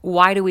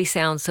Why do we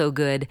sound so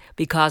good?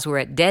 Because we're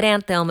at Dead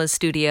Aunt Thelma's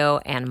studio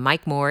and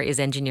Mike Moore is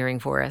engineering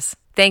for us.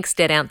 Thanks,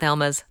 Dead Aunt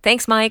Thelma's.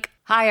 Thanks, Mike.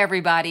 Hi,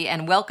 everybody,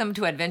 and welcome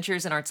to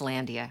Adventures in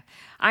Artslandia.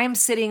 I am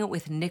sitting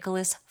with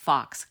Nicholas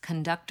Fox,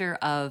 conductor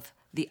of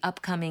the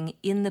upcoming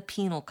In the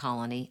Penal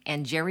Colony,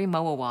 and Jerry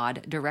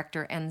Mowawad,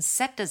 director and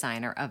set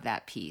designer of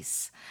that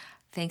piece.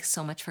 Thanks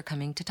so much for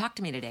coming to talk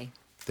to me today.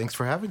 Thanks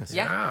for having us.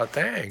 Yeah,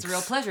 thanks. It's a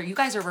real pleasure. You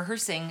guys are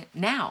rehearsing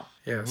now.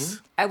 Yes.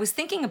 Mm-hmm. I was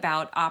thinking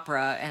about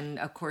opera, and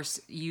of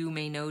course, you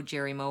may know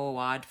Jerry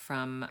Mowawad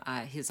from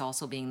his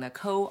also being the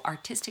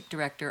co-artistic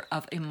director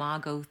of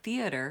Imago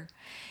Theater.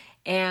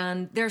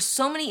 And there's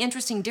so many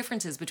interesting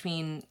differences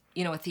between,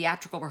 a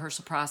theatrical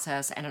rehearsal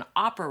process and an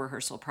opera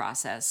rehearsal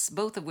process,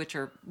 both of which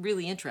are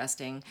really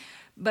interesting.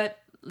 But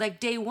like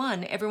day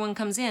one, everyone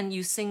comes in,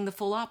 you sing the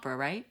full opera,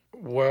 right?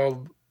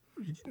 Well,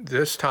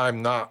 this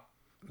time not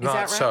Is that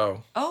right?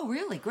 so. Oh,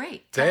 really?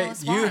 Great. Tell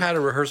us why. You had a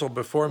rehearsal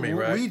before me,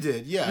 right? We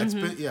did, yeah.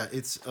 Mm-hmm.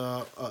 It's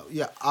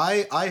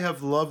I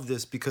have loved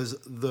this because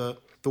the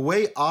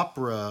way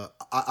opera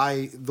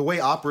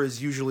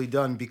is usually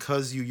done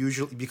because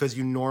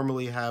you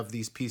normally have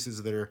these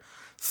pieces that are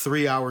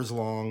 3 hours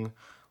long,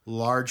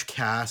 large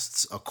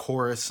casts, a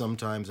chorus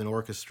sometimes, an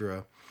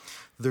orchestra.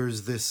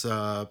 There's this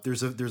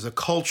there's a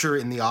culture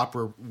in the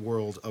opera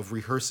world of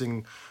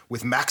rehearsing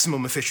with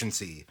maximum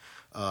efficiency.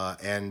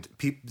 And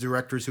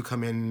directors who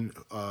come in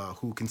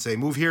who can say,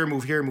 move here,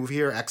 move here, move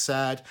here, act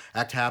sad,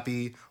 act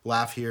happy,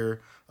 laugh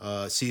here,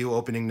 see you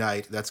opening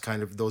night.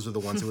 Those are the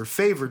ones who are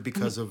favored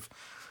because of,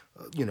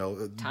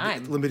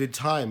 time. Limited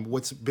time.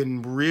 What's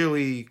been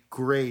really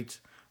great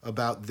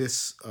about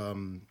this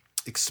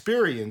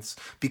experience,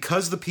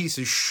 because the piece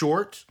is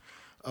short,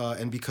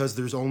 and because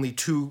there's only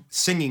 2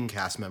 singing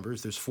cast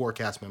members, there's 4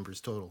 cast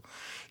members total,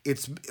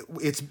 it's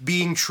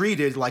being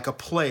treated like a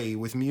play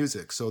with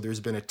music. So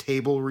there's been a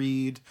table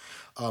read,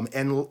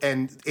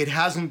 and it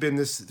hasn't been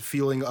this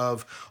feeling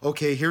of,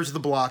 okay, here's the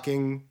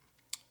blocking,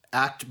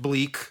 act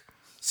bleak,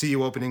 see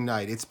you opening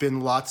night. It's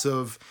been lots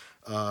of,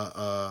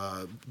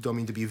 don't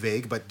mean to be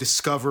vague, but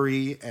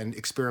discovery and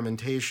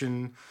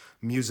experimentation,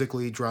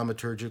 musically,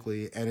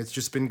 dramaturgically, and it's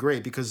just been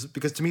great because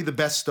to me the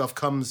best stuff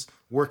comes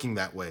working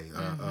that way.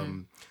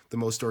 The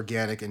most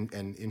organic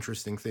and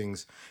interesting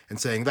things, and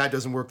saying that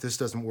doesn't work, this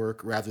doesn't work,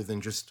 rather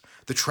than just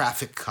the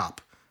traffic cop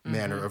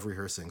manner of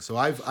rehearsing. So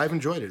I've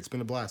enjoyed it. It's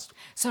been a blast.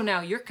 So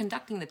now you're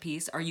conducting the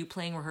piece. Are you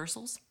playing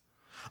rehearsals?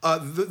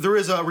 There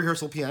is a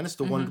rehearsal pianist,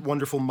 the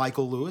wonderful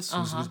Michael Lewis,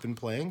 who's been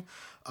playing.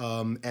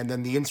 And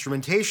then the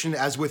instrumentation,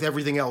 as with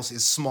everything else,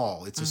 is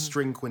small. It's a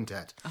string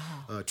quintet.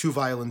 2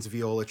 violins,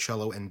 viola,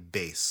 cello, and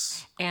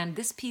bass. And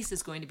this piece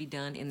is going to be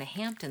done in the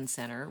Hampton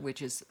Center,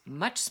 which is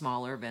much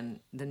smaller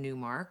than the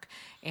Newmark,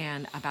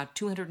 and about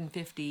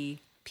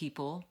 250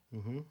 people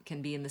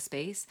can be in the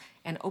space.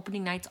 And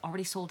opening night's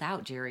already sold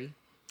out, Jerry.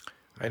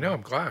 I know,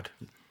 I'm glad.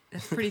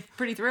 That's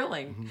pretty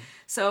thrilling.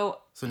 So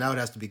now it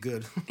has to be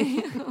good.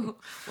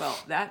 Well,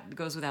 that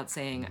goes without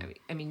saying.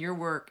 I mean, your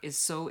work is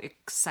so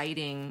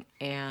exciting,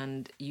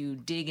 and you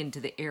dig into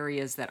the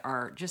areas that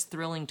are just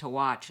thrilling to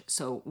watch.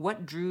 So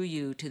what drew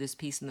you to this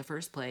piece in the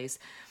first place?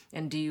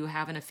 And do you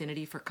have an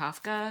affinity for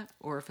Kafka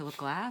or Philip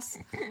Glass?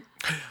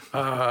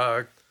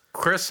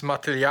 Chris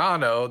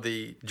Mattiliano,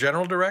 the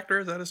general director,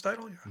 is that his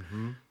title?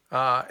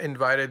 Yeah.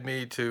 Invited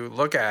me to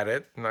look at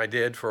it, and I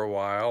did for a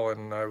while,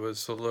 and I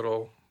was a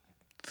little...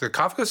 The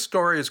Kafka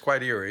story is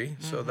quite eerie,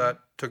 so that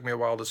took me a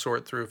while to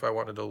sort through if I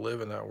wanted to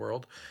live in that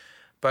world.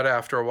 But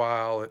after a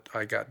while,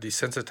 I got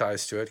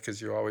desensitized to it,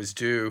 because you always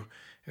do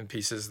in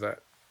pieces that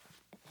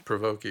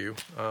provoke you.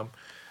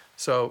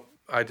 So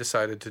I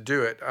decided to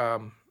do it.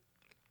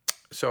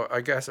 So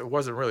I guess it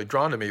wasn't really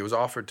drawn to me. It was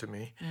offered to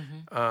me.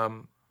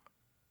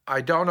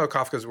 I don't know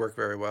Kafka's work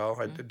very well.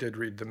 I did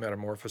read The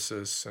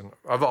Metamorphosis, and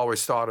I've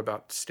always thought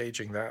about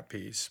staging that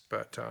piece.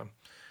 But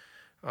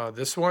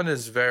this one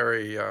is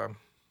very...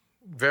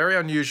 very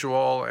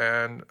unusual,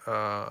 and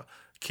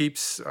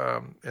keeps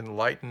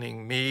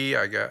enlightening me,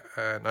 I guess,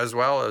 and as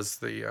well as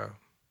the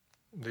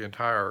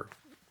entire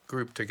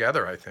group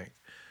together. I think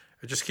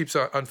it just keeps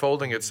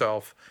unfolding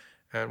itself,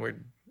 and we're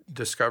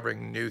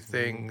discovering new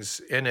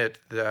things in it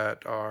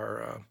that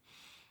are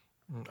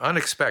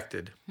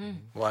unexpected,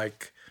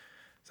 like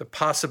the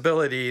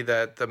possibility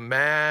that the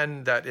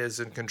man that is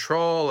in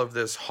control of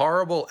this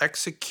horrible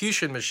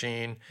execution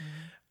machine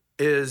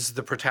is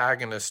the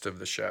protagonist of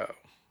the show.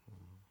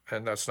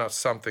 And that's not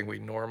something we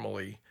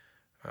normally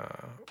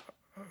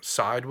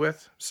side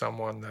with,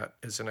 someone that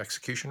is an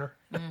executioner.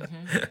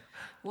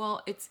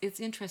 Well, it's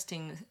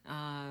interesting.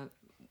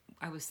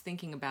 I was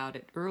thinking about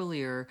it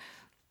earlier.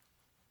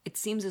 It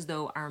seems as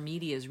though our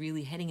media is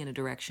really heading in a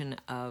direction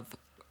of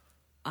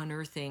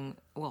unearthing,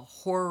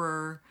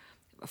 horror,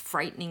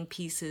 frightening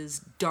pieces,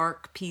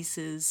 dark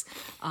pieces,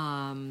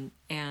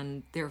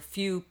 and there are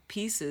few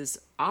pieces,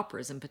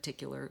 operas in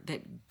particular,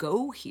 that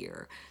go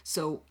here.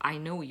 So I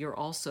know you're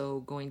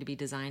also going to be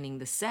designing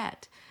the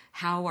set.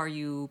 How are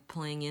you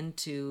playing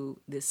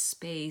into this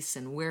space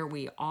and where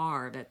we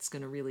are that's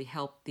going to really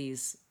help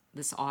this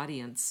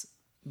audience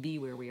be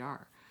where we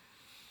are?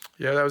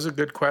 Yeah, that was a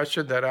good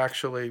question. That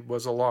actually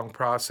was a long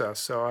process.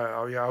 So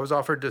I was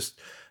offered to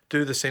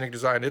do the scenic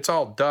design. It's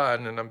all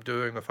done, and I'm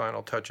doing the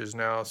final touches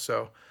now.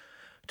 So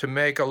to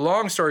make a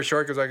long story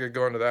short, because I could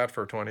go into that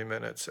for 20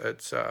 minutes,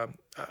 it's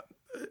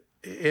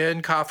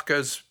in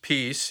Kafka's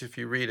piece, if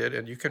you read it,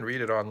 and you can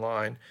read it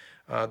online,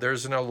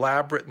 there's an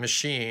elaborate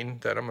machine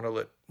that I'm going to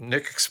let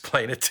Nick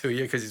explain it to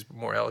you because he's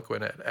more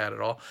eloquent at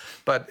it all.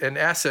 But in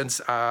essence,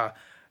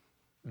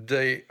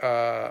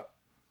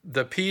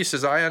 the piece,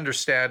 as I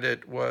understand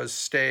it, was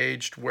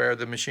staged where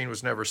the machine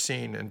was never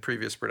seen in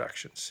previous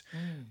productions.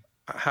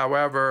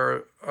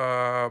 However,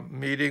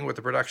 meeting with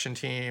the production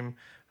team,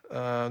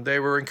 they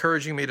were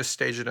encouraging me to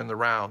stage it in the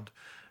round.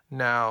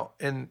 Now,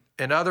 in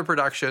other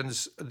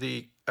productions,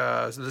 the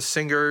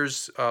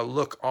singers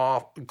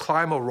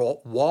climb a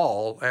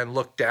wall and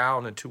look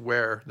down into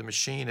where the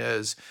machine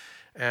is,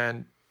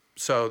 and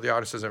so the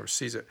audience never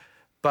sees it.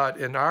 But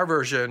in our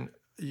version,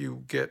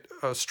 you get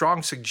a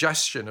strong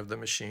suggestion of the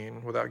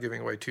machine without giving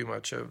away too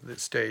much of the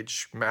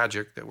stage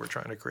magic that we're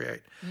trying to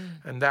create.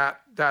 And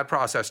that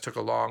process took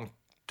a long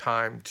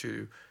time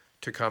to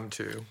come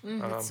to.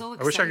 It's so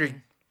exciting. I wish I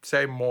could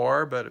say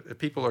more, but if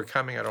people are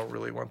coming, I don't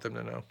really want them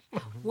to know.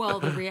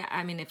 Well,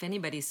 I mean, if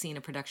anybody's seen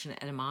a production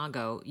at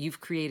Imago, you've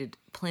created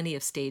plenty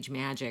of stage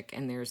magic,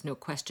 and there's no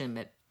question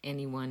that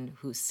anyone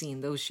who's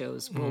seen those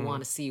shows will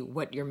want to see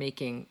what you're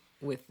making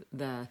with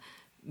the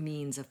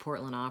means of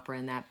Portland Opera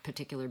in that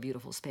particular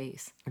beautiful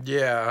space.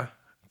 Yeah,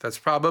 that's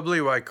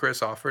probably why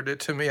Chris offered it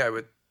to me, I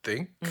would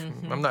think.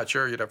 I'm not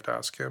sure. You'd have to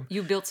ask him.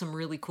 You built some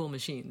really cool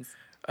machines.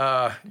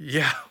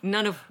 Yeah.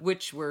 None of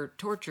which were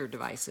torture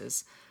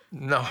devices.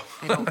 No.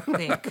 I don't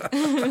think.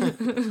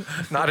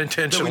 Not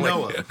intentionally.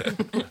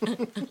 That we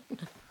know of.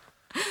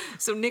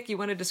 So, Nick, you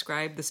want to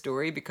describe the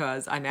story?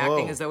 Because I'm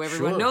acting as though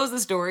everyone sure. knows the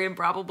story, and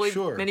probably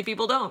Sure. many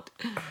people don't.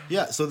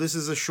 Yeah, so this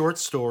is a short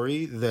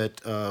story that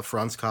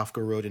Franz Kafka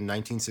wrote in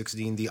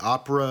 1916. The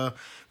opera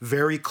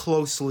very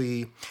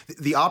closely...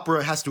 The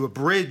opera has to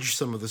abridge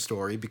some of the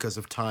story because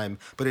of time,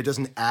 but it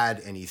doesn't add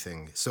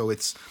anything. So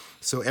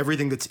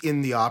everything that's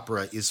in the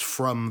opera is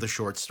from the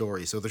short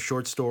story. So the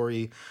short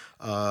story...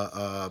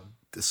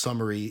 the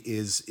summary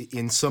is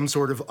in some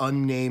sort of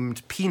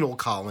unnamed penal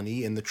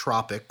colony in the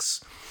tropics,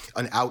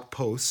 an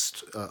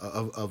outpost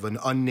of an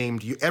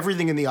unnamed...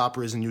 Everything in the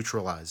opera is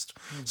neutralized.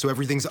 So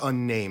everything's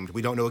unnamed.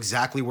 We don't know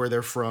exactly where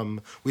they're from.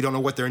 We don't know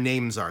what their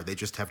names are. They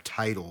just have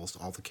titles,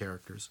 all the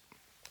characters.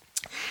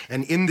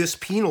 And in this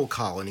penal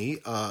colony,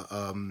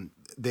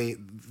 they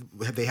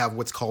have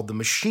what's called the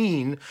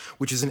machine,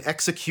 which is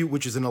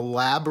an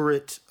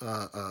elaborate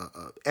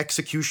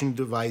execution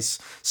device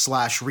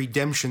 /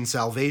 redemption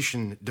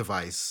salvation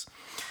device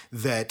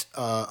that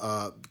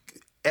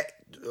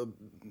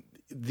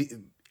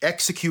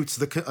executes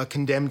a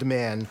condemned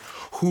man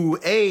who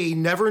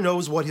never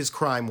knows what his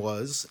crime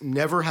was,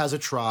 never has a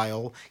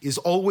trial, is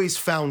always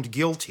found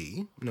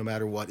guilty no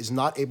matter what, is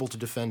not able to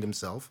defend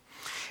himself.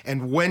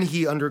 And when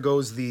he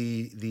undergoes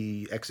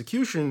the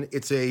execution,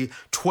 it's a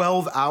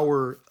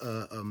 12-hour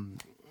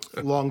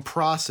long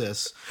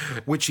process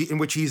in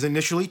which he's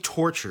initially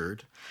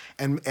tortured.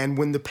 And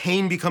when the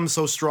pain becomes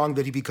so strong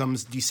that he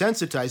becomes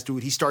desensitized to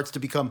it, he starts to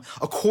become,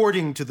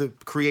 according to the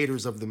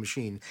creators of the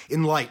machine,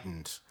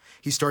 enlightened.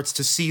 He starts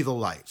to see the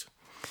light.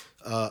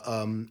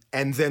 And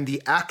then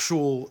the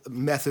actual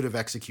method of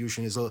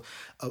execution is a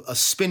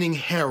spinning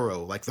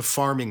harrow, like the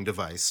farming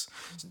device,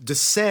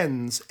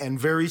 descends and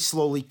very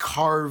slowly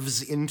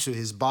carves into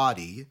his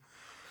body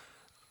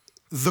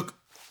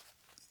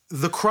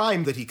the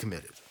crime that he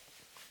committed.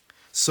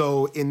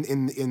 So in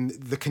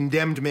the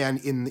condemned man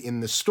in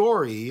the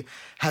story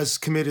has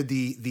committed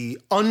the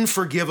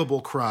unforgivable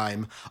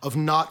crime of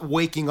not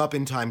waking up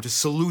in time to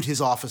salute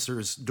his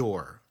officer's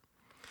door.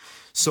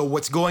 So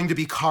what's going to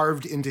be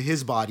carved into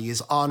his body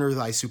is honor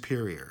thy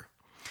superior.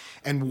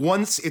 And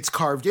once it's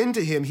carved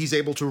into him, he's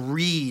able to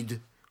read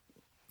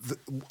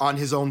on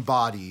his own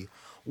body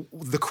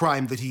the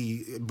crime that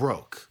he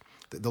broke,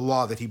 the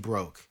law that he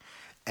broke.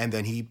 And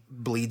then he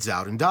bleeds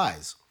out and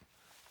dies.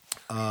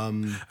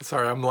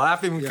 Sorry, I'm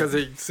laughing because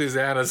of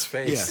Susanna's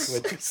face,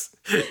 which is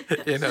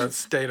in a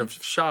state of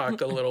shock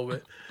a little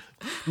bit.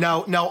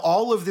 Now,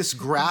 all of this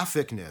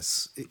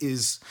graphicness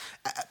is...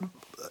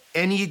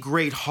 Any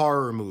great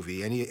horror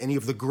movie, any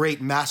of the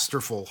great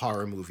masterful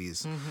horror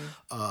movies,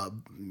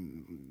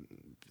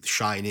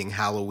 Shining,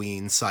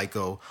 Halloween,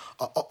 Psycho,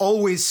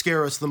 always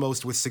scare us the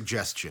most with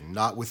suggestion,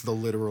 not with the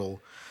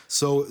literal.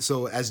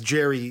 So as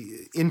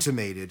Jerry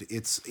intimated,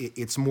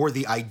 it's more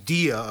the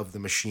idea of the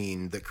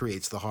machine that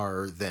creates the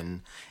horror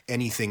than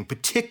anything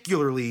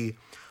particularly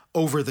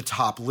over the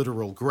top,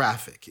 literal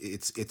graphic.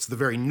 It's the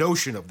very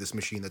notion of this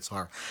machine that's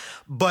horror.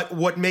 But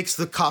what makes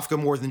the Kafka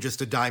more than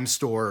just a dime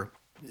store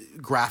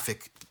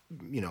graphic,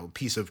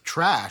 piece of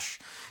trash,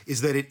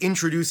 is that it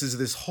introduces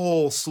this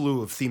whole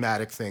slew of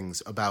thematic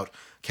things about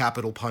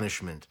capital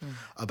punishment,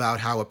 about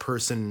how a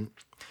person,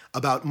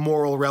 about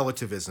moral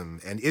relativism,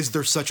 and is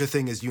there such a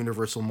thing as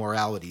universal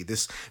morality?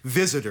 This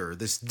visitor,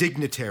 this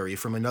dignitary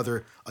from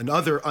another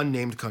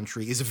unnamed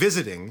country is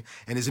visiting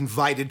and is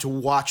invited to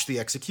watch the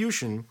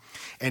execution,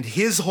 and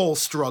his whole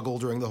struggle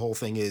during the whole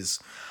thing is,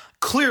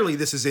 clearly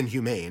this is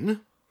inhumane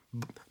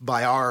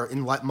by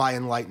my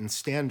enlightened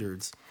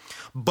standards,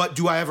 but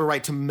do I have a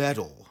right to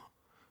meddle?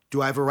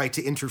 Do I have a right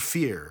to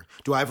interfere?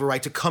 Do I have a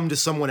right to come to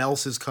someone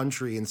else's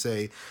country and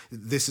say,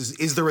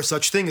 is there a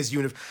such thing as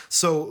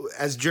So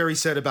as Jerry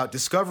said about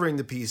discovering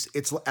the piece,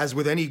 it's as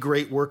with any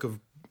great work of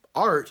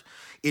art,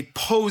 it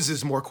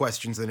poses more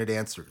questions than it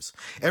answers.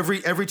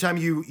 Every time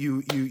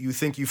you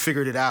think you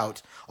figured it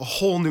out, a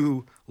whole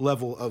new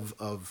level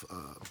of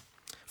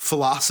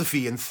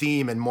philosophy and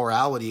theme and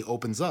morality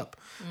opens up.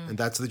 And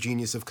that's the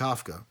genius of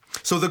Kafka.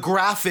 So the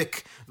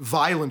graphic,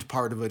 violent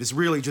part of it is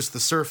really just the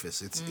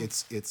surface.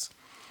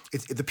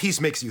 The piece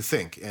makes you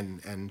think,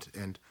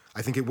 and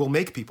I think it will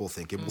make people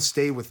think. It will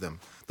stay with them.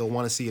 They'll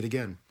want to see it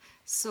again.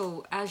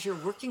 So as you're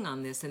working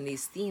on this, and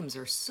these themes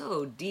are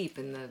so deep,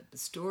 and the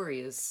story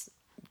is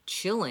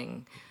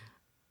chilling,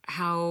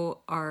 how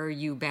are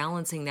you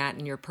balancing that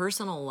in your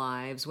personal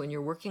lives when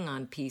you're working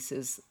on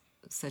pieces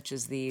such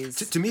as these?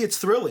 To me, it's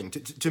thrilling.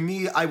 To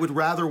me, I would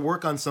rather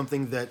work on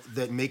something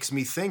that makes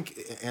me think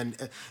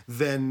and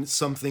than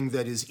something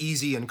that is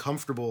easy and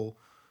comfortable.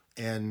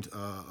 And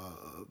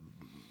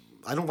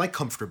I don't like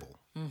comfortable.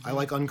 I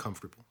like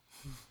uncomfortable.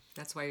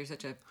 That's why you're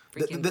such a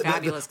freaking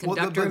fabulous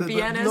conductor and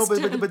pianist.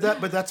 No,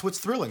 but that's what's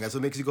thrilling. That's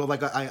what makes you go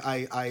like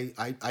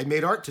I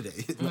made art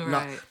today.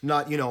 Right.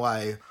 Not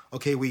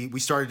we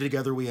started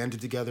together, we ended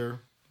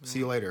together. See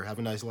you later. Have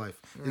a nice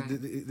life. Right.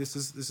 This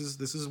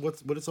is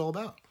what it's all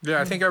about. Yeah,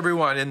 I think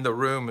everyone in the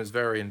room is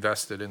very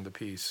invested in the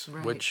piece,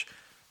 right. Which,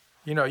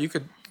 you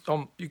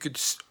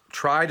could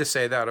try to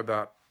say that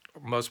about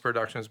most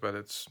productions, but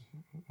it's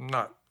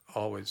not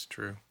always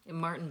true.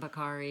 Martin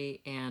Bakari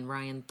and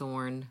Ryan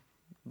Thorne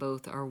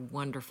both are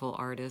wonderful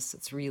artists.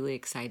 It's really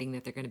exciting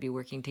that they're going to be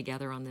working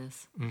together on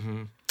this.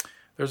 Mm-hmm.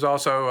 There's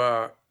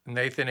also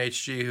Nathan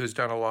H.G., who's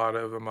done a lot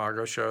of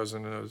Imago shows,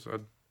 and is a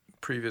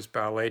previous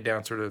ballet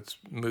dancer that's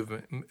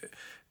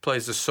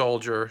plays the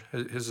soldier.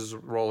 His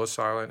role is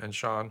silent. And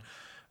Sean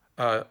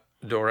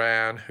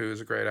Doran,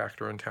 who's a great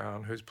actor in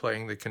town, who's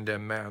playing the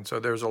condemned man. So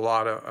there's a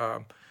lot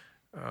of...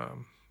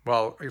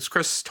 as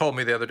Chris told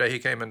me the other day, he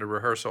came into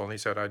rehearsal and he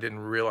said, I didn't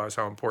realize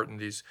how important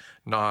these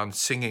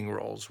non-singing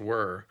roles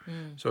were.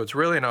 So it's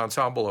really an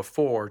ensemble of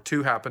 4.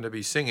 2 happen to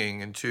be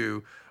singing and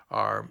 2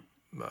 are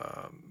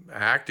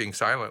acting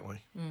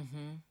silently.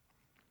 Mm-hmm.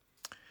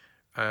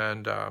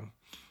 And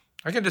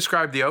I can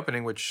describe the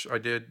opening, which I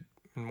did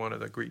in one of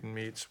the greet and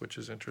meets, which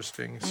is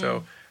interesting.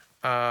 So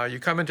you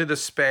come into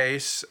this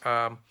space.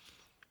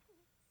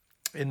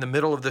 In the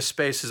middle of this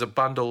space is a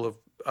bundle of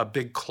a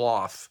big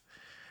cloth.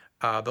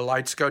 The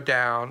lights go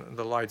down,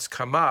 the lights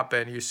come up,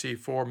 and you see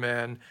 4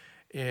 men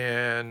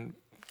in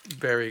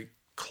very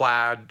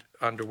clad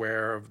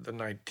underwear of the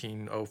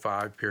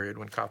 1905 period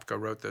when Kafka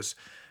wrote this,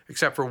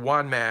 except for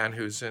one man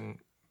who's in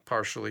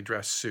partially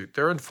dressed suit.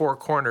 They're in 4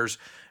 corners,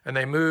 and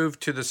they move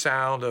to the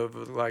sound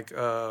of like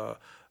a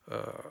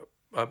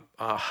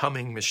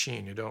humming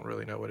machine. You don't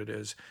really know what it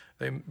is.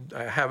 They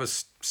have a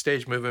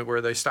stage movement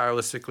where they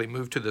stylistically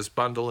move to this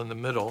bundle in the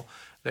middle.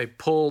 They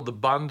pull the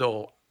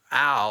bundle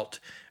out,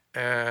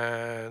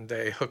 and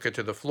they hook it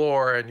to the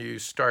floor, and you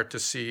start to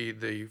see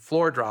the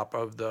floor drop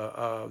of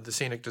the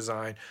scenic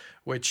design,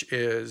 which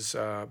is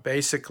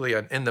basically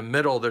in the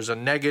middle. There's a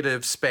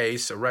negative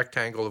space, a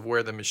rectangle of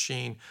where the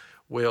machine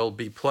will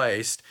be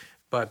placed,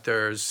 but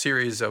there's a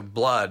series of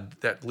blood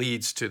that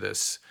leads to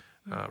this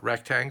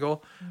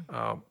rectangle.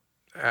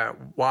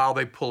 While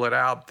they pull it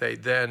out, they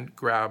then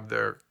grab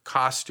their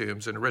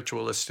costumes and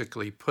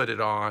ritualistically put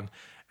it on,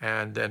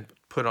 and then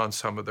put on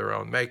some of their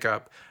own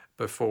makeup.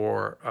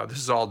 Before this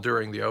is all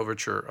during the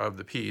overture of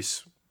the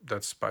piece.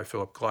 That's by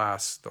Philip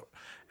Glass,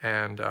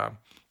 and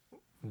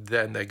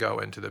then they go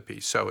into the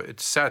piece. So it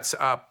sets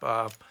up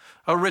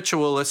a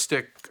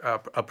ritualistic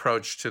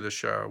approach to the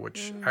show,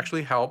 which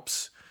actually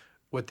helps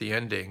with the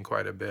ending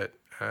quite a bit,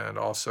 and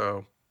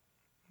also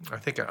I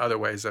think in other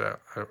ways that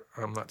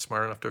I'm not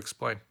smart enough to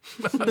explain.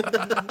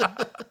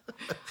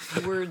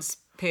 Words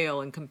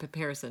pale in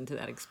comparison to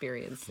that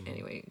experience,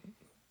 anyway.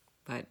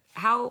 But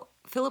how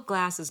Philip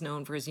Glass is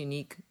known for his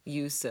unique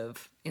use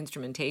of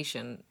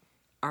instrumentation.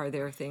 Are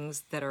there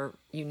things that are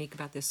unique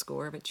about this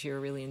score that you're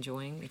really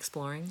enjoying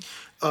exploring?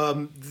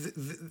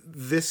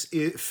 This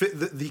is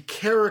the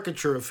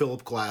caricature of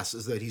Philip Glass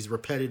is that he's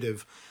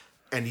repetitive,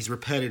 and he's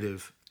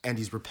repetitive, and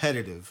he's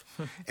repetitive,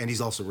 and he's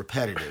also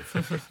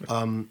repetitive.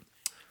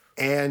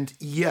 And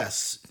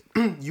yes,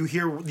 you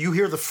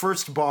hear the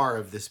first bar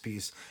of this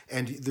piece,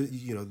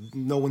 and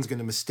no one's going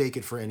to mistake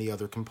it for any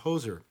other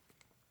composer.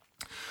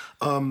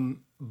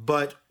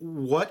 But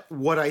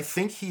what I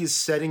think he is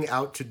setting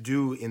out to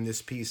do in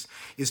this piece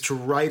is to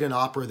write an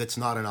opera that's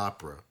not an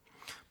opera,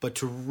 but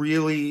to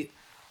really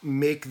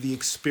make the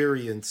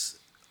experience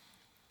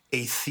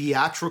a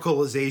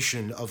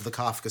theatricalization of the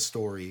Kafka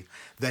story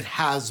that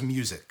has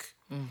music,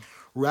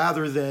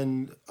 rather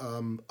than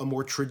a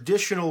more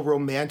traditional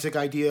romantic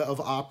idea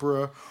of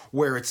opera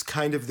where it's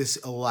kind of this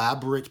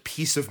elaborate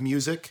piece of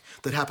music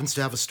that happens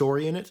to have a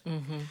story in it.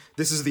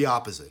 This is the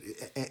opposite.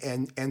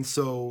 And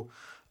so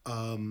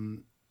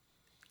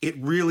it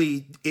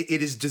really,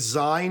 it is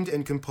designed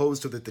and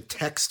composed so that the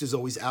text is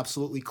always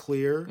absolutely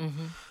clear.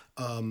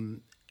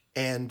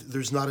 And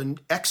there's not an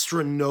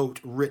extra note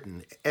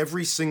written.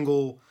 Every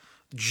single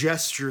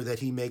gesture that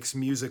he makes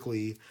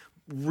musically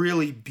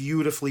really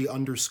beautifully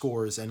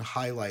underscores and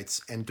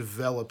highlights and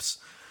develops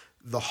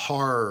the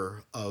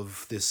horror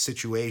of this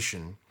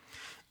situation.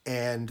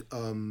 And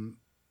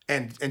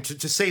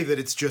to say that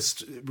it's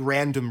just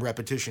random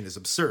repetition is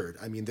absurd.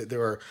 I mean,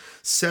 there are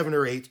 7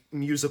 or 8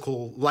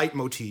 musical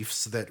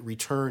leitmotifs that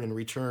return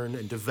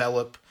and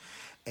develop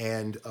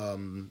and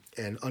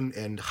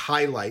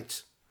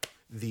highlight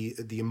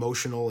the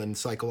emotional and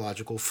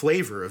psychological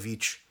flavor of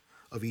each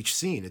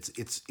scene.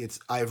 It's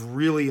I've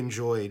really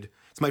enjoyed.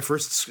 It's my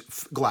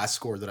first Glass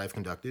score that I've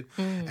conducted,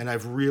 and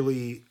I've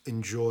really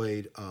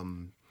enjoyed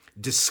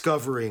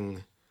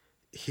discovering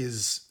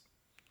his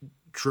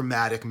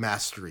dramatic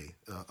mastery.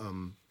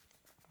 Can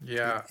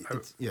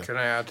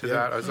I add to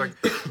that? I was like,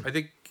 I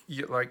think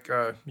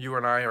you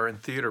and I are in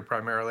theater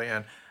primarily,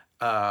 and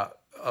a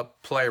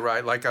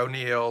playwright like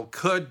O'Neill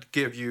could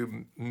give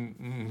you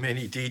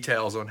many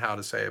details on how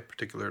to say a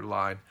particular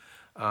line.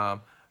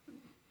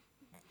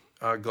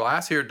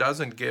 Glass here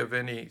doesn't give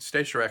any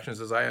stage directions,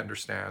 as I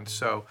understand.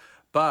 So,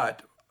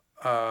 but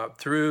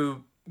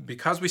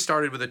because we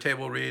started with a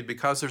table read,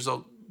 because there's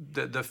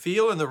the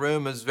feel in the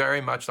room is very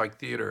much like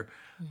theater,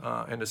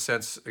 in a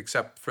sense,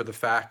 except for the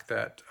fact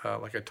that,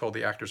 like I told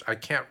the actors, I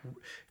can't.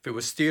 If it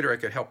was theater, I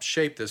could help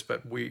shape this,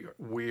 but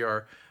we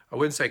are. I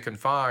wouldn't say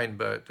confined,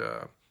 but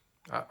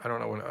I don't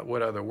know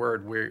what other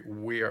word.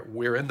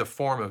 We're in the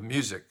form of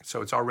music,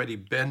 so it's already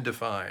been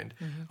defined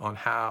on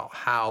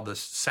how the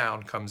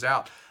sound comes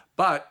out.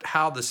 But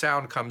how the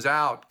sound comes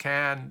out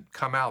can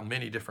come out in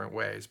many different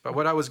ways. But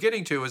what I was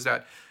getting to is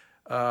that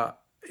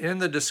in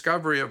the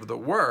discovery of the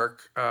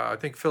work, I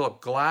think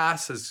Philip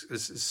Glass is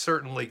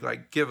certainly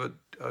like give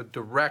a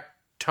direct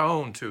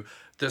tone to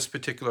this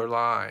particular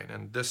line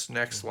and this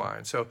next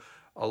line. So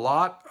a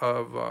lot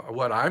of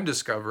what I'm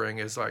discovering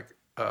is like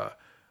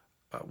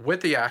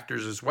with the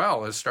actors as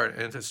well is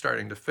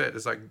starting to fit.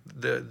 It's like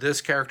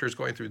this character is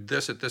going through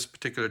this at this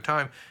particular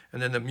time,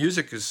 and then the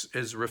music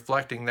is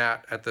reflecting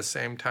that at the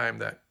same time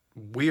that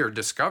we are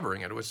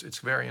discovering it. It's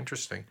very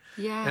interesting.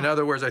 Yeah. In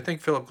other words, I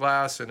think Philip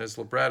Glass and his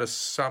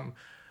librettist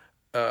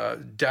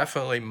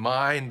definitely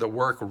mind the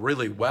work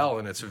really well,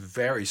 and it's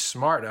very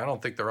smart. I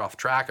don't think they're off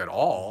track at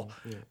all.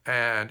 Yeah.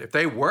 And if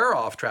they were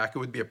off track, it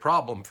would be a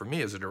problem for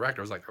me as a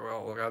director. I was like,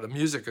 well, the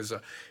music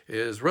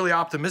is really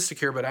optimistic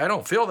here, but I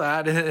don't feel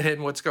that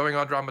in what's going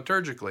on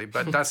dramaturgically.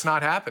 But that's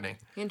not happening.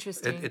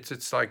 Interesting.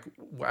 It's like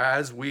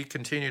as we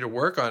continue to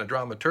work on it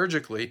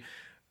dramaturgically,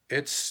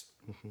 it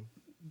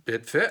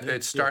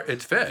fits.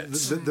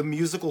 The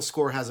musical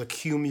score has a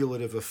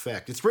cumulative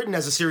effect. It's written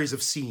as a series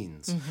of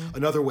scenes.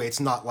 Another way, it's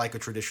not like a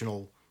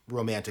traditional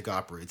romantic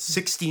opera. It's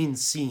 16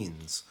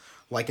 scenes,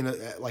 like in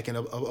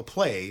a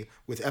play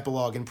with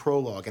epilogue and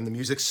prologue, and the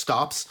music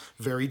stops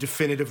very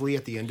definitively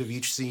at the end of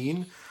each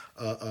scene.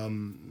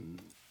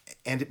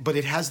 But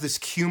it has this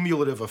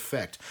cumulative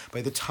effect.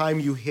 By the time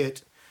you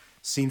hit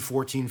scene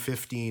 14,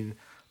 15,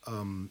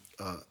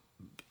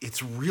 it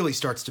really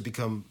starts to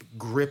become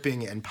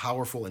gripping and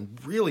powerful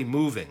and really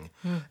moving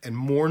and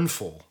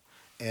mournful.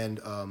 And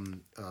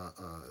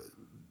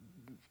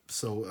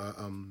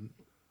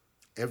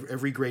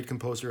every great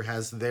composer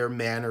has their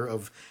manner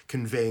of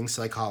conveying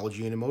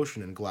psychology and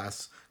emotion, and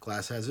Glass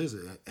has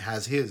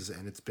his,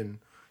 and it's been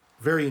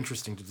very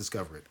interesting to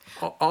discover it.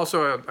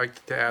 Also, I'd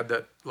like to add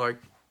that, like,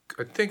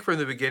 I think from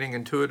the beginning,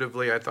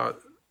 intuitively, I thought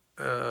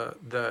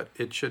that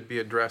it should be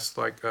addressed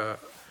like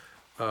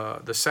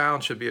the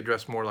sound should be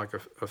addressed more like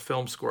a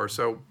film score.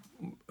 So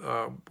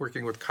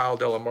working with Kyle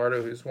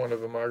Delamarta, who's one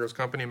of Imago's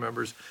company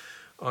members,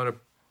 on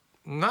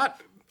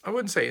I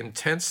wouldn't say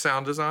intense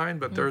sound design,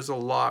 but there's a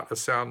lot of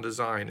sound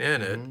design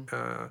in it.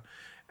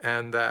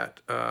 And that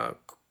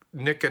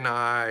Nick and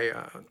I,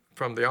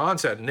 from the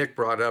onset, Nick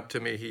brought up to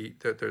me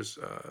that there's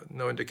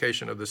no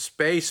indication of the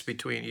space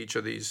between each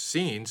of these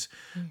scenes.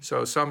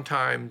 So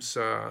sometimes...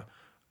 in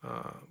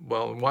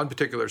one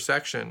particular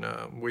section,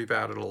 we've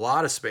added a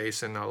lot of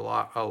space and a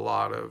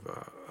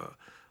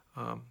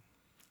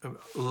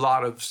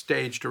lot of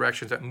stage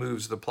directions that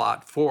moves the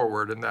plot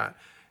forward, and that,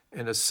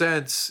 in a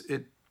sense,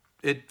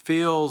 it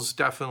feels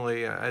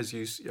definitely, as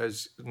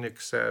Nick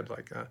said,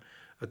 like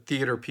a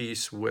theater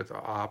piece with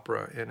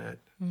opera in it,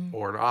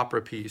 or an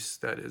opera piece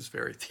that is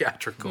very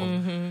theatrical.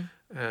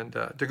 And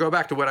to go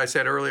back to what I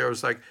said earlier, it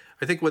was like,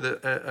 I think with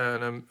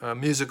a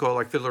musical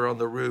like Fiddler on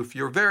the Roof,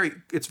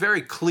 it's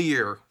very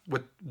clear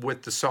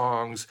with the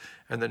songs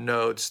and the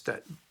notes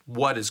that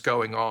what is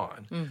going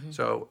on.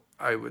 So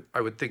I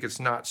would think it's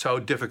not so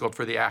difficult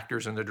for the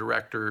actors and the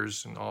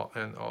directors and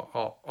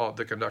all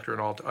the conductor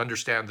and all to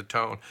understand the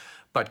tone.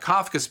 But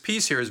Kafka's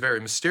piece here is very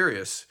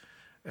mysterious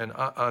and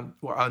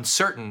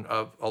uncertain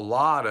of a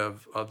lot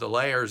of the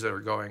layers that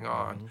are going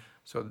on.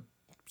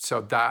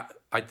 So that,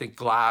 I think,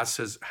 Glass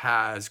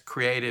has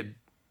created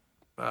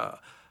a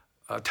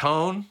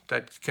tone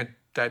that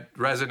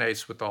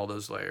resonates with all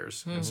those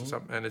layers,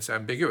 and it's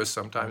ambiguous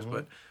sometimes,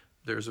 but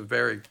there's a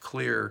very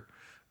clear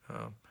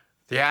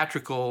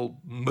theatrical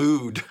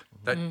mood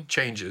that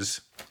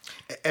changes.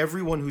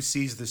 Everyone who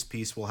sees this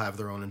piece will have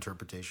their own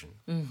interpretation,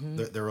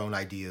 their own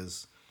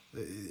ideas.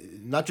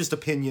 Not just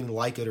opinion,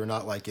 like it or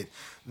not like it.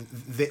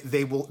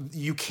 They will.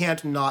 You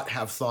can't not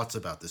have thoughts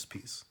about this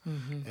piece,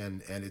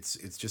 and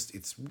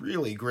it's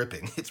really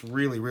gripping. It's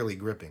really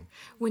gripping.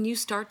 When you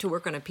start to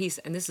work on a piece,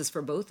 and this is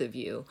for both of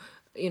you,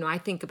 I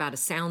think about a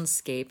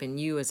soundscape, and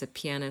you as a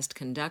pianist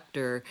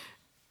conductor,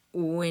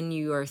 when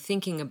you are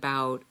thinking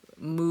about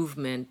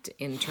movement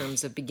in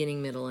terms of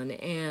beginning, middle, and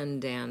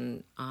end,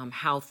 and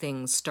how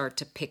things start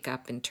to pick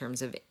up in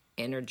terms of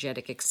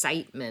energetic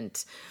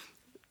excitement.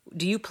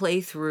 Do you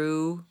play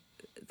through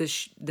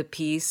the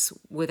piece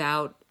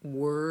without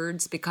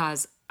words?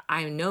 Because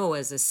I know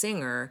as a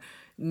singer,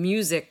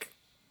 music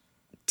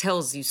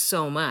tells you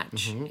so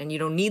much, and you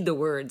don't need the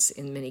words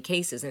in many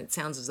cases. And it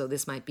sounds as though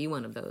this might be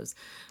one of those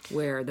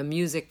where the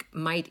music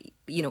might,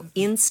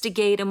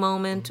 instigate a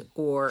moment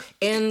or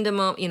end a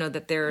moment.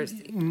 That there's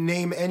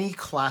name any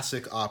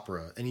classic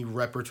opera, any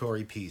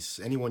repertory piece,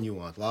 anyone you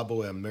want, La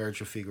Bohème,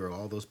 Marriage of Figaro,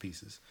 all those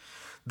pieces.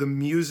 The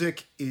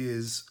music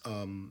is,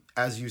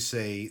 as you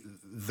say,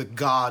 the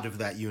god of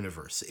that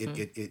universe. It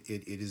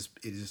is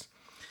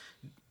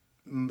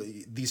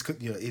these.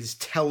 It is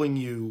telling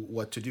you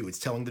what to do. It's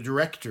telling the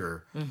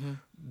director,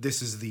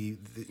 this is the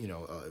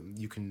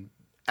you can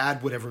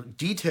add whatever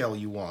detail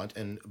you want,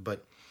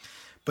 but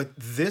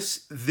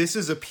this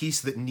is a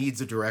piece that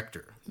needs a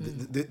director.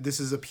 This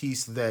is a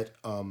piece that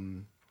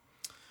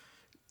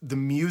the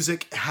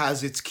music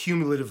has its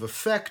cumulative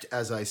effect,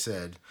 as I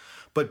said.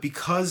 But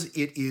because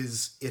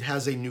it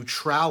has a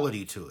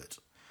neutrality to it.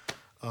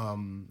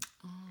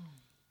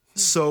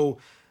 So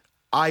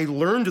I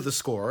learned the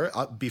score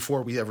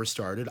before we ever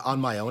started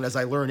on my own, as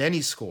I learn any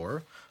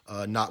score,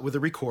 not with a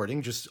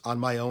recording, just on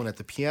my own at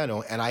the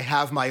piano. And I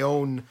have my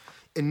own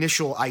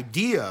initial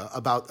idea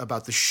about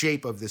the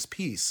shape of this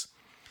piece.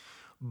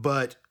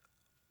 But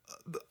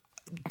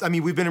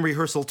we've been in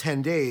rehearsal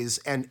 10 days,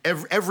 and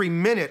every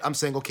minute I'm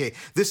saying, okay,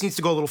 this needs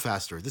to go a little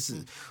faster.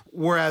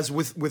 Whereas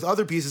with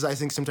other pieces, I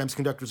think sometimes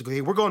conductors go,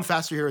 hey, we're going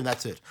faster here, and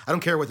that's it. I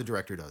don't care what the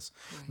director does.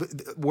 Right.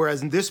 But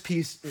whereas in this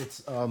piece,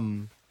 there's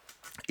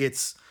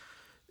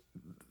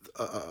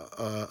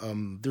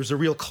a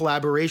real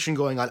collaboration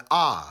going on.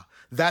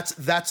 That's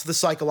the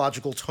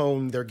psychological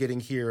tone they're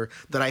getting here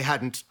that I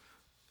hadn't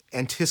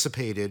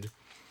anticipated.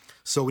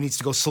 So it needs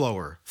to go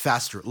slower,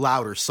 faster,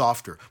 louder,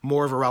 softer,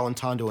 more of a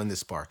rallentando in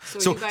this bar.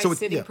 So you guys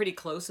sitting pretty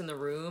close in the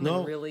room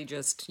and really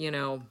just,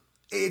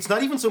 It's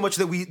not even so much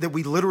that we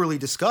literally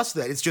discuss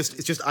that. It's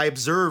just I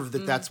observe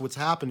that that's what's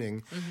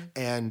happening,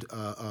 and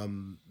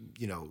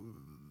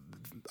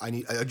I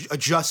need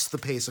adjust the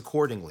pace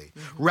accordingly,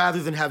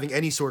 rather than having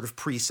any sort of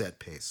preset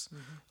pace.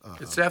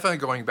 It's definitely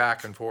going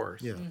back and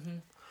forth. Yeah,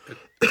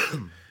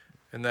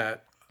 and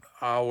that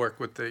I'll work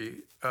with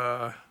the.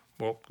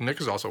 Nick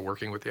is also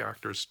working with the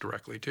actors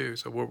directly too,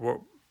 so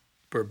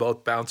we're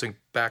both bouncing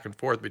back and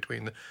forth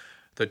between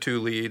the two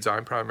leads.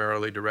 I'm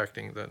primarily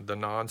directing the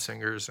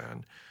non-singers,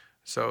 and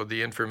so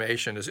the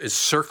information is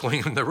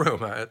circling in the room.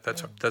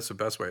 That's the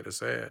best way to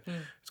say it.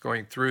 It's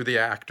going through the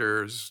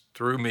actors,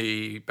 through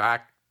me,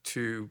 back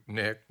to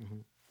Nick,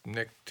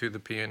 Nick to the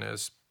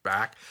pianist,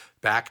 back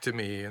to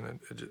me, and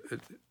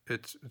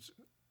it's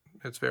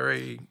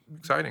very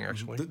exciting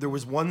actually. There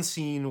was one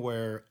scene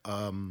where.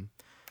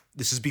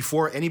 This is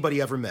before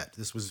anybody ever met.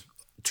 This was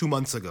 2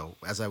 months ago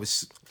as I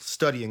was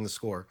studying the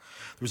score.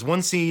 There's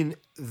one scene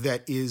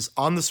that is,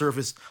 on the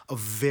surface, a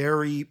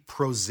very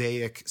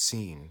prosaic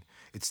scene.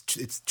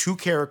 It's two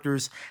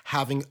characters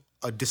having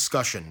a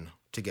discussion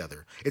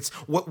together. It's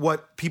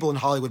what people in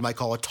Hollywood might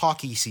call a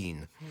talkie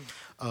scene.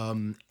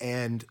 I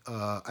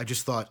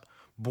just thought,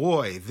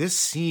 boy, this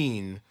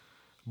scene...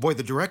 Boy,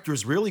 the director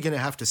is really going to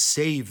have to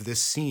save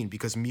this scene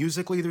because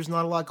musically there's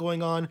not a lot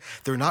going on.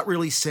 They're not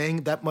really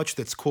saying that much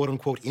that's quote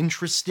unquote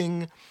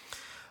interesting.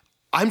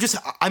 I'm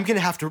going to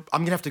have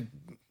to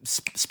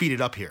speed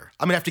it up here.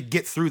 I'm going to have to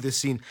get through this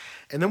scene.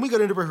 And then we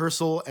got into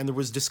rehearsal and there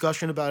was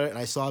discussion about it and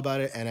I saw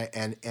about it and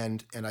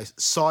I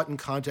saw it in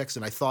context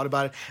and I thought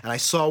about it and I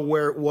saw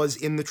where it was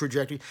in the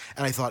trajectory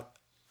and I thought,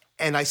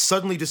 And I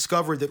suddenly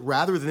discovered that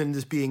rather than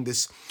this being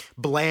this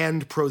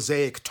bland,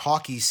 prosaic,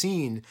 talky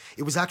scene,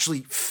 it was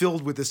actually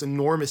filled with this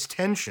enormous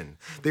tension.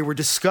 They were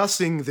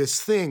discussing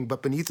this thing,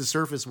 but beneath the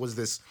surface was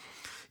this,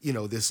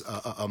 this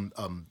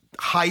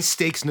high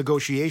stakes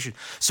negotiation.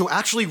 So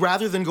actually,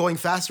 rather than going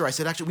faster, I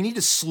said, actually, we need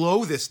to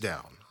slow this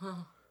down.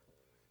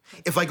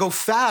 If I go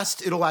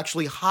fast, it'll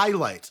actually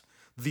highlight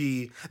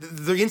the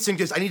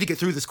instinct is I need to get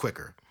through this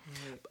quicker.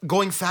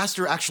 Going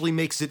faster actually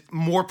makes it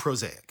more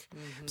prosaic.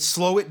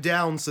 Slow it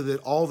down so that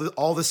all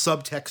the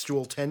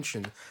subtextual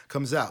tension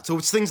comes out. So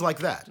it's things like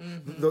that.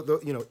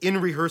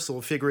 In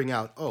rehearsal, figuring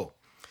out,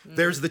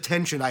 there's the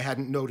tension I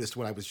hadn't noticed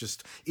when I was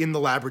just in the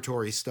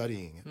laboratory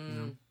studying it.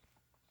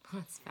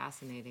 That's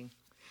fascinating.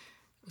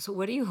 So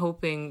what are you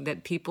hoping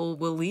that people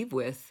will leave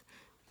with?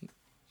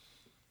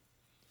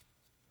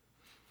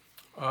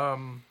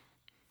 Well,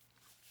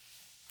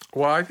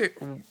 I think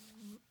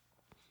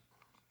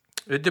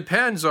it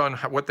depends on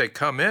what they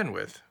come in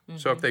with.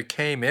 So if they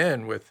came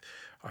in with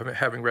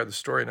having read the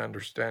story and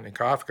understanding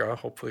Kafka,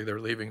 hopefully they're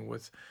leaving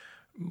with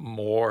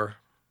more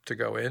to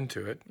go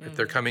into it. If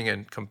they're coming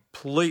in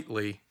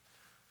completely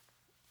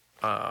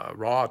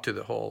raw to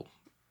the whole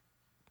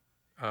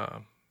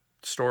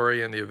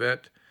story and the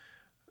event,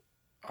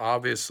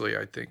 obviously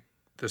I think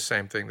the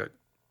same thing that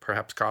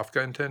perhaps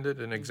Kafka intended,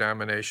 an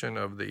examination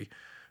of the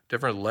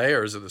different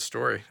layers of the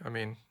story. I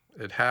mean,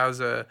 it has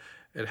a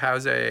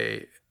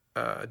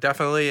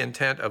definitely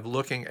intent of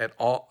looking at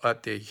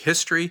the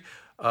history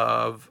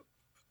of,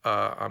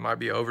 I might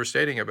be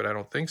overstating it, but I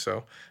don't think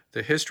so,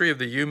 the history of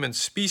the human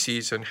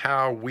species and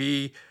how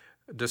we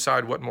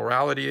decide what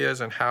morality is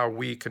and how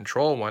we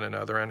control one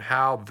another and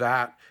how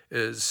that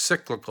is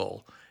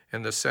cyclical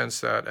in the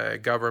sense that a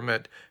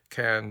government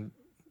can,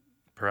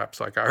 perhaps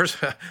like ours,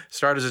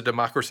 start as a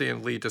democracy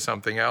and lead to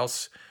something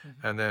else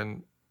and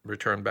then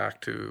return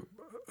back to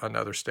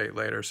another state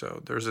later.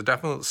 So there's a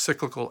definite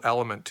cyclical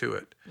element to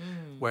it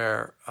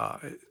where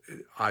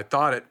I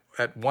thought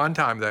at one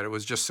time that it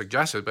was just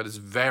suggested, but it's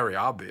very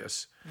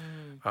obvious.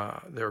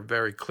 There are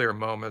very clear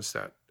moments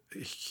that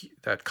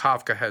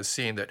Kafka has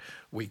seen that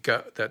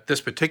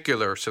this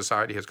particular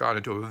society has gone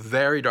into a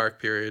very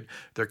dark period.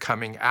 They're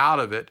coming out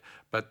of it,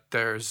 but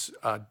there's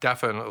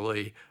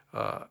definitely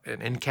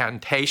an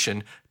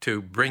incantation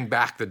to bring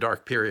back the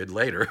dark period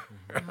later.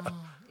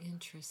 Oh,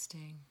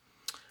 interesting.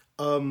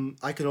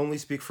 I can only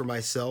speak for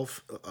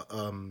myself.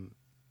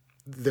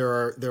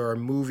 There are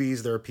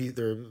movies, there are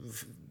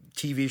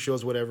TV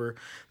shows, whatever,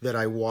 that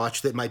I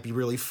watch that might be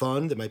really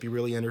fun, that might be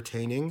really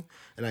entertaining,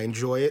 and I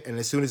enjoy it. And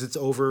as soon as it's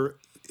over,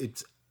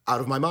 it's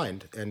out of my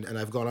mind, and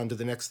I've gone on to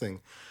the next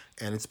thing,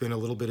 and it's been a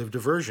little bit of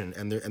diversion,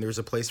 and there's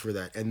a place for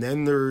that. And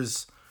then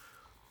there's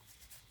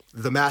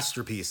the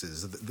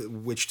masterpieces,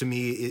 which to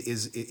me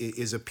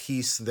is a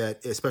piece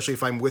that, especially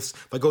if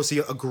I go see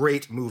a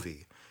great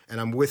movie and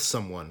I'm with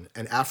someone,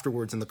 and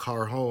afterwards in the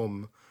car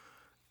home,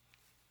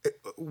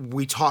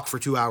 we talk for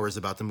 2 hours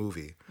about the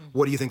movie.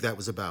 What do you think that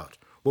was about?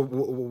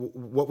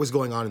 What was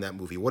going on in that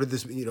movie? What did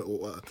this,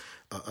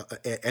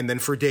 and then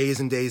for days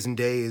and days and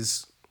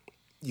days,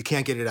 you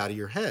can't get it out of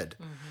your head.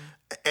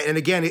 And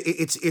again,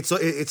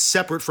 it's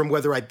separate from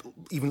whether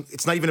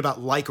it's not even about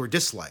like or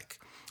dislike.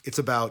 It's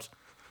about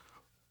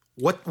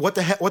what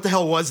the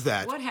hell was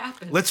that? What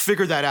happened? Let's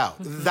figure that out.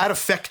 That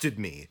affected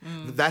me.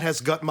 That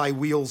has got my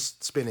wheels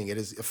spinning. It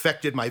has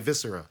affected my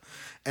viscera.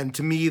 And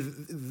to me,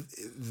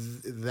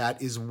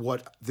 that is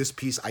what this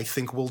piece I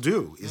think will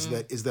do. Is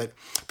that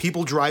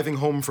people driving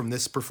home from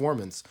this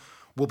performance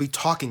will be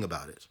talking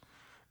about it,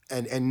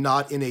 and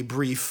not in a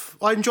brief.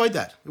 I enjoyed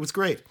that. It was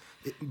great.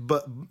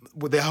 But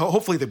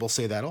hopefully they will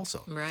say that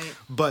also. Right.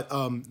 But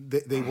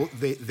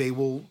they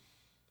will.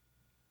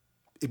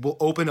 It will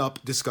open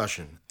up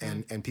discussion,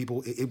 and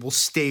people. It will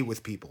stay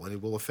with people, and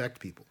it will affect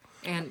people.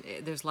 And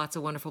there's lots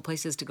of wonderful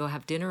places to go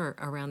have dinner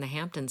around the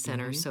Hampton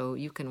Center, so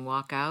you can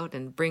walk out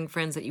and bring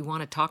friends that you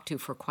want to talk to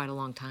for quite a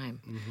long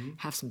time.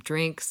 Have some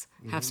drinks,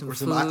 have some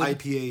food. Or some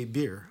IPA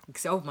beer.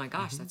 Oh my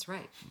gosh, that's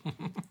right.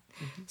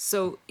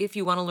 So if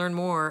you want to learn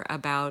more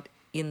about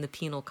In the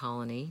Penal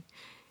Colony,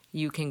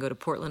 you can go to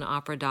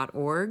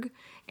portlandopera.org.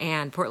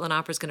 And Portland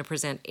Opera is going to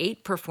present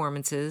 8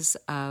 performances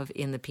of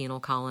In the Penal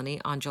Colony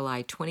on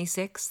July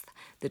 26th,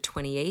 the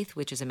 28th,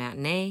 which is a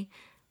matinee,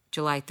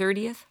 July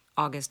 30th,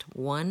 August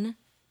 1,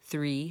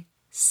 3,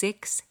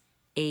 6,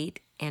 8,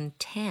 and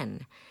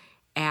 10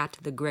 at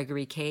the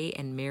Gregory K.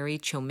 and Mary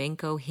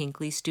Chomenko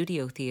Hinckley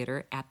Studio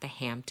Theater at the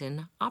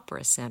Hampton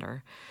Opera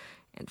Center.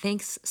 And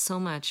thanks so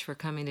much for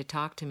coming to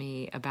talk to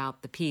me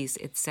about the piece.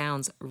 It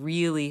sounds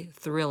really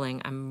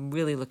thrilling. I'm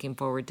really looking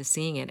forward to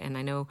seeing it. And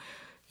I know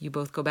you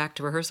both go back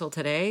to rehearsal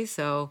today.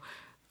 So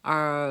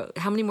how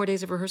many more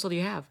days of rehearsal do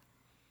you have?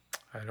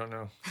 I don't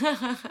know.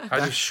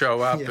 I just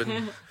show up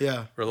and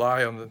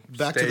rely on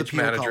the stage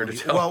manager to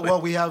tell me.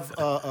 Well, we have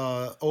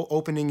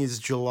opening is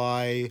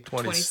July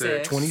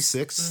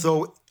 26th.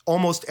 So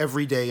almost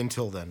every day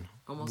until then.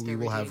 We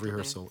will have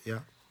rehearsal. Yeah.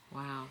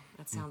 Wow,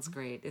 that sounds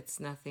great. It's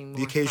nothing more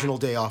the occasional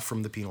fun. day off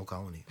from the penal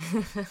colony.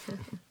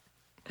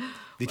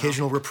 The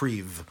occasional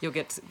reprieve. You'll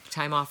get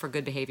time off for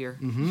good behavior.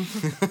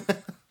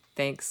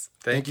 Thanks.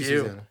 Thank you.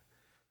 Susanna.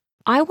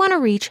 I want to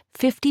reach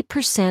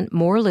 50%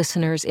 more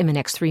listeners in the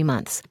next 3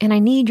 months, and I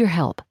need your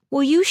help.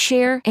 Will you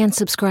share and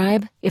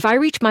subscribe? If I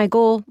reach my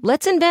goal,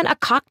 let's invent a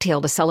cocktail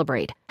to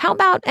celebrate. How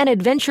about an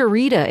adventure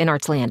Rita in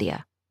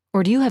Artslandia?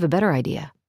 Or do you have a better idea?